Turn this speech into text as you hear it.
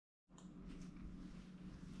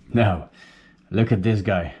Now, look at this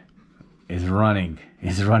guy. He's running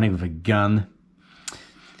with a gun.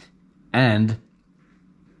 And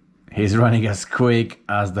he's running as quick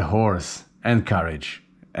as the horse and carriage.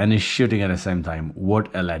 And he's shooting at the same time.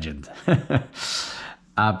 What a legend.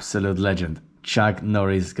 Absolute legend. Chuck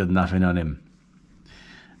Norris got nothing on him.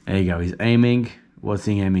 There you go. He's aiming. What's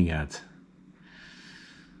he aiming at?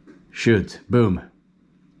 Shoot. Boom.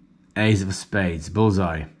 Ace of spades.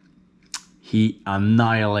 Bullseye. He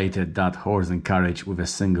annihilated that horse and carriage with a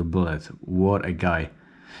single bullet. What a guy.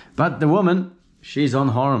 But the woman, she's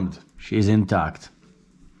unharmed. She's intact.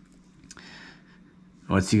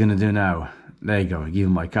 What's he gonna do now? There you go. Give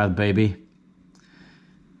him my cat, baby.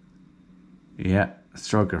 Yeah.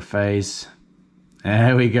 Stroke her face.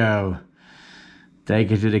 There we go. Take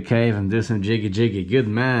her to the cave and do some jiggy jiggy. Good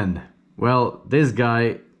man. Well, this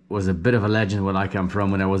guy was a bit of a legend where I come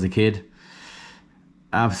from when I was a kid.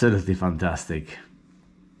 Absolutely fantastic.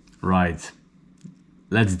 Right.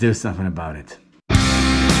 Let's do something about it.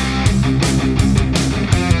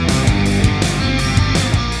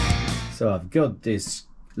 So I've got this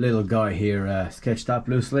little guy here sketched up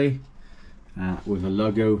loosely with a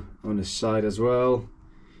logo on the side as well.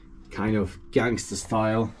 Kind of gangster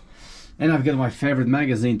style. And I've got my favorite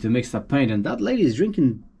magazine to mix up paint, and that lady is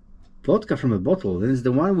drinking vodka from a bottle, and it's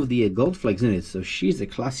the one with the gold flakes in it, so she's a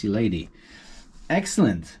classy lady.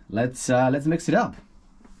 Excellent. Let's mix it up.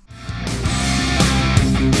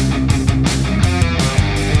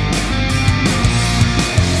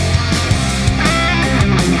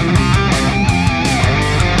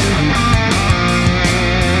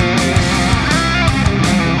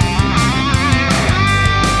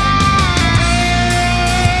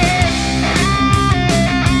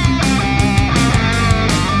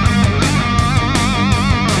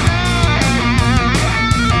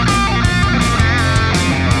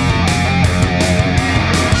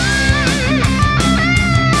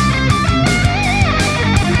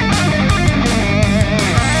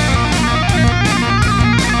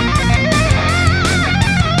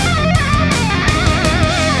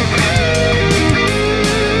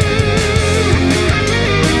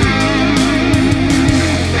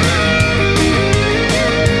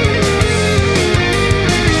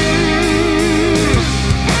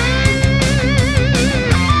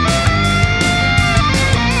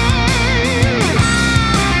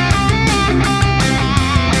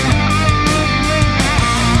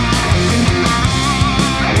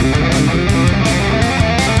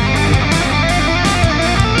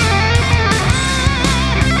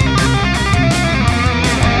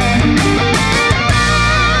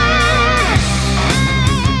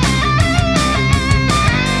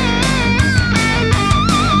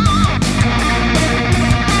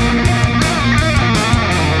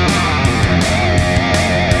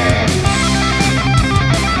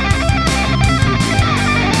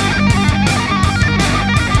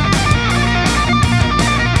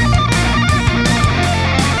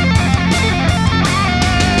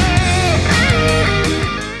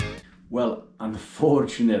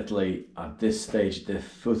 Unfortunately, at this stage, the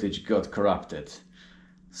footage got corrupted.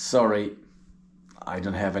 Sorry, I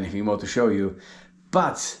don't have anything more to show you,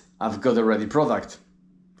 but I've got a ready product.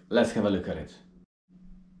 Let's have a look at it.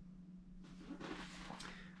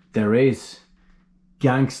 There is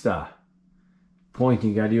Gangsta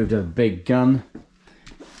pointing at you with that big gun.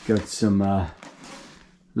 Got some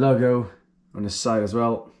logo on the side as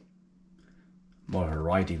well. More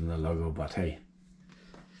writing than the logo, but hey.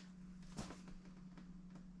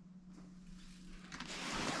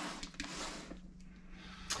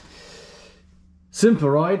 Simple,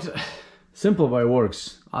 right? Simple but it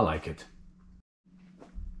works. I like it.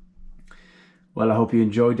 Well, I hope you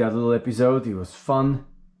enjoyed that little episode. It was fun.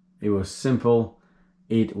 It was simple.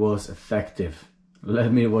 It was effective.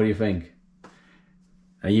 Let me know what you think.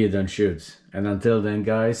 And you don't shoot. And until then,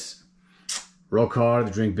 guys, rock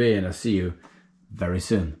hard, drink beer, and I'll see you very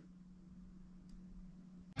soon.